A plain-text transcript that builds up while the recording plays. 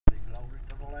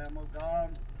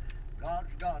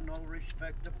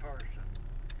respect a person.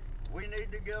 We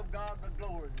need to give God the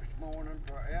glory this morning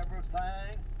for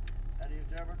everything that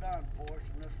He's ever done for us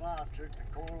in this life, Sister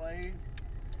Corley.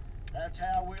 That's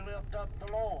how we lift up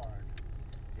the Lord,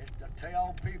 is to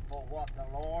tell people what the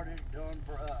Lord has done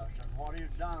for us and what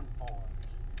He's done for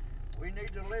us. We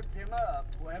need to lift Him up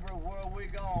everywhere we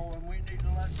go, and we need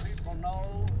to let people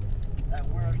know that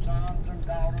we're sons and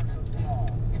daughters of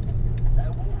God,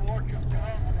 that we worship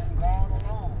God and God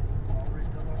alone. Glory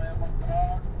to the Lamb of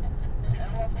God.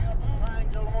 Tell them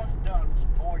everything the Lord's done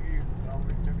for you.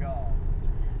 Glory to God.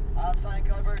 I think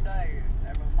every day,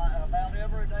 about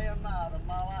every day and night of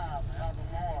my life, how the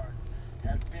Lord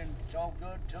has been so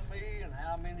good to me, and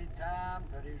how many times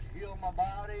that He's healed my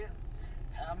body,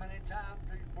 how many times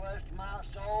He's blessed my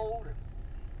soul. And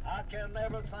I can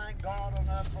never thank God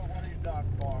enough for what He's done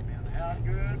for me, and how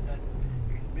good that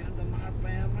He's been to my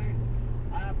family,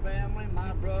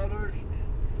 my brothers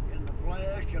in the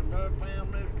flesh and their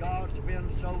families. God's been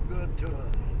so good to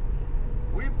us.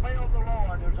 We fail the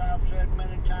Lord, as I've said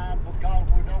many times, because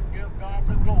we don't give God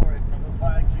the glory for the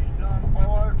things He's done for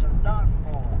us and done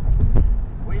for us.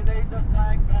 We need to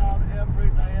thank God every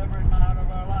day, every night of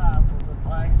our life for the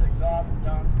things that God has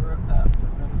done for us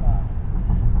in this life.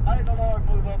 May the Lord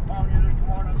move upon you this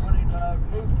morning when He does.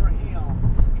 Move for Him.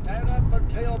 Stand up and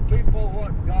tell people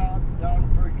what God's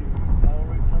done for you.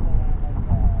 Glory to the Lamb of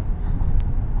God.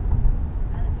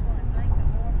 I just want to thank the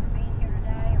Lord for being here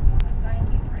today. I want to thank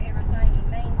Him for everything He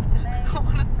means to me. I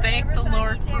want to thank the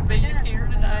Lord for being here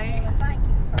today.